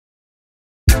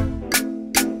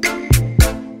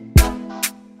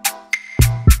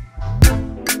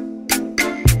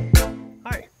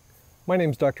My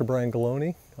name is Dr. Brian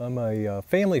Ghiloni. I'm a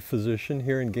family physician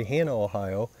here in Ghiloni,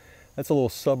 Ohio. That's a little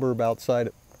suburb outside.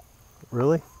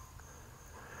 Really?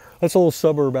 That's a little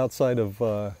suburb outside of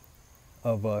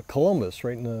Columbus,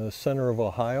 right in the center of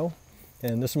Ohio.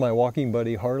 And this is my walking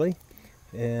buddy Harley.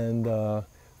 And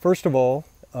first of all,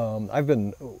 I've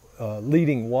been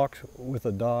leading walks with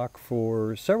a doc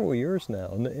for several years now.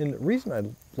 And the reason I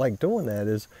like doing that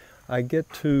is I get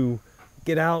to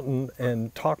get out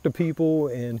and talk to people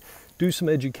and do some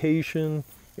education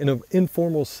in an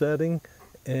informal setting.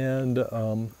 And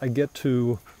I get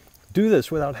to do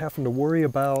this without having to worry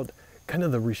about kind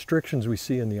of the restrictions we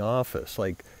see in the office,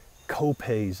 like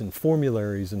co-pays and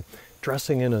formularies and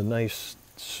dressing in a nice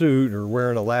suit or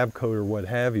wearing a lab coat or what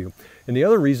have you. And the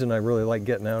other reason I really like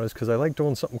getting out is because I like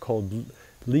doing something called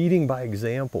leading by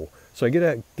example. So I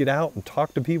get out and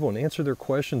talk to people and answer their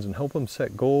questions and help them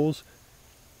set goals.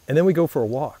 And then we go for a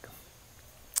walk.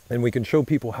 And we can show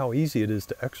people how easy it is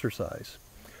to exercise.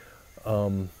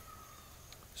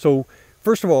 So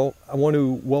first of all, I want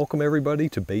to welcome everybody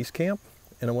to Basecamp.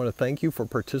 And I want to thank you for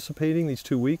participating these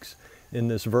 2 weeks in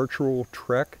this virtual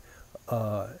trek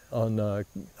on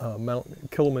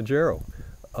Mount Kilimanjaro.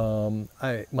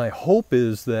 My hope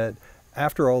is that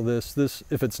after all this,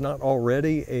 if it's not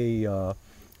already a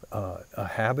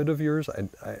habit of yours,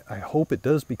 I hope it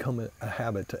does become a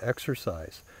habit to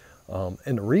exercise.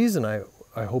 And the reason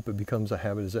I hope it becomes a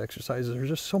habit is exercise. There's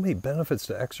just so many benefits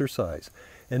to exercise.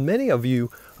 And many of you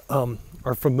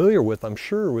are familiar with, I'm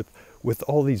sure, with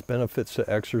all these benefits to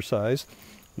exercise.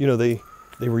 You know, they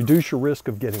reduce your risk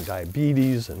of getting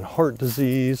diabetes and heart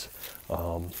disease,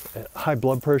 high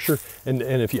blood pressure. And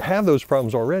if you have those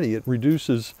problems already, it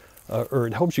reduces or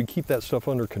it helps you keep that stuff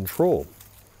under control.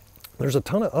 There's a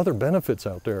ton of other benefits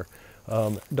out there.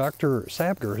 Dr.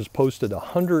 Sapger has posted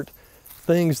 100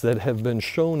 things that have been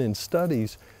shown in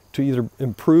studies to either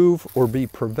improve or be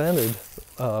prevented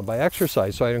by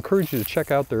exercise. So I encourage you to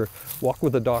check out their Walk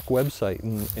with a Doc website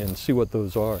and see what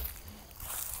those are.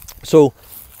 So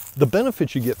the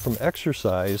benefits you get from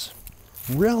exercise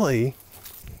really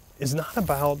is not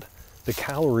about the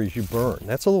calories you burn.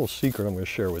 That's a little secret I'm going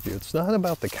to share with you. It's not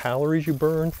about the calories you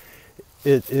burn.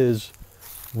 It is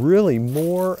really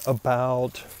more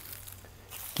about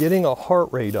getting a heart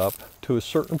rate up to a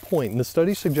certain point. And the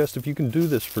study suggests if you can do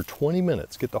this for 20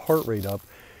 minutes, get the heart rate up,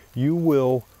 you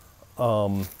will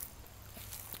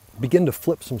begin to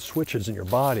flip some switches in your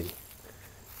body.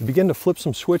 You begin to flip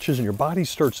some switches and your body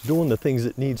starts doing the things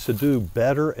it needs to do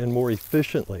better and more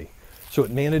efficiently. So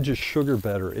it manages sugar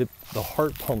better, the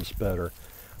heart pumps better.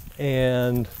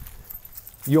 And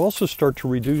you also start to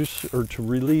reduce or to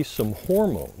release some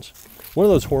hormones. One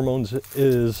of those hormones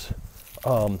is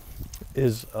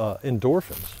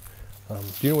endorphins. Do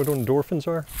you know what endorphins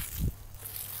are?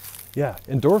 Yeah,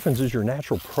 endorphins is your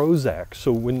natural Prozac.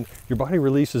 So when your body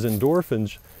releases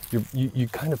endorphins, you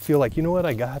kind of feel like, you know what,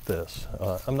 I got this.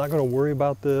 I'm not going to worry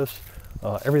about this.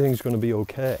 Everything's going to be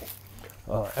okay.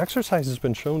 Exercise has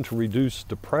been shown to reduce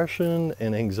depression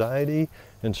and anxiety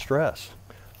and stress.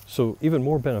 So even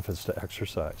more benefits to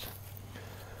exercise.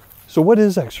 So what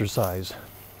is exercise?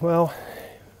 Well,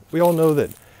 we all know that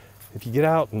if you get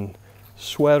out and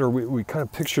sweat, or we kind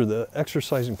of picture the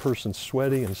exercising person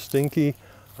sweaty and stinky.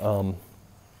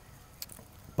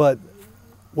 But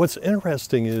what's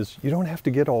interesting is you don't have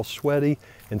to get all sweaty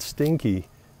and stinky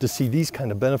to see these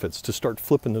kind of benefits, to start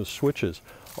flipping those switches.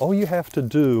 All you have to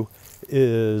do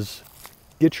is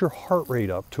get your heart rate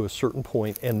up to a certain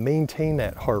point and maintain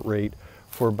that heart rate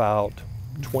for about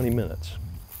 20 minutes.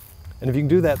 And if you can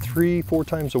do that 3-4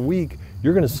 times a week,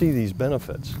 you're going to see these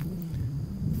benefits.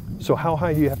 So how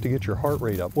high do you have to get your heart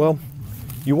rate up? Well,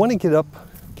 you want to get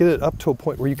it up to a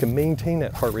point where you can maintain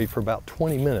that heart rate for about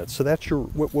 20 minutes. So that's your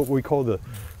what we call the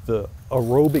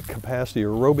aerobic capacity or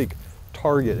aerobic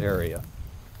target area.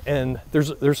 And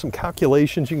there's some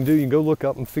calculations you can do. You can go look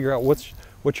up and figure out what's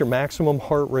your maximum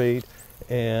heart rate,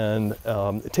 and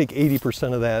take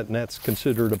 80% of that, and that's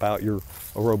considered about your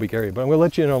aerobic area. But I'm going to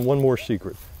let you in on one more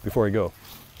secret before I go,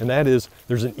 and that is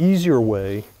there's an easier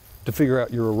way to figure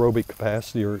out your aerobic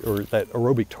capacity or that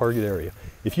aerobic target area.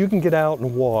 If you can get out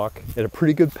and walk at a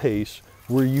pretty good pace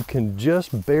where you can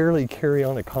just barely carry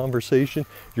on a conversation,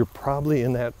 you're probably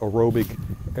in that aerobic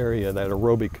area, that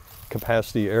aerobic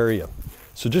capacity area.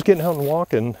 So just getting out and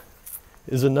walking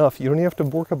is enough. You don't even have to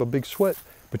work up a big sweat,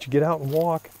 but you get out and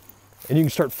walk and you can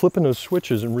start flipping those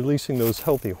switches and releasing those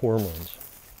healthy hormones.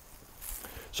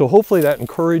 So hopefully that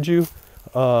encourages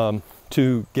you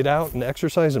to get out and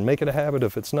exercise and make it a habit.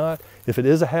 If it's not, if it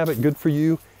is a habit, good for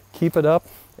you. Keep it up,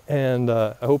 and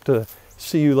I hope to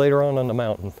see you later on the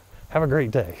mountain. Have a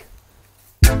great day.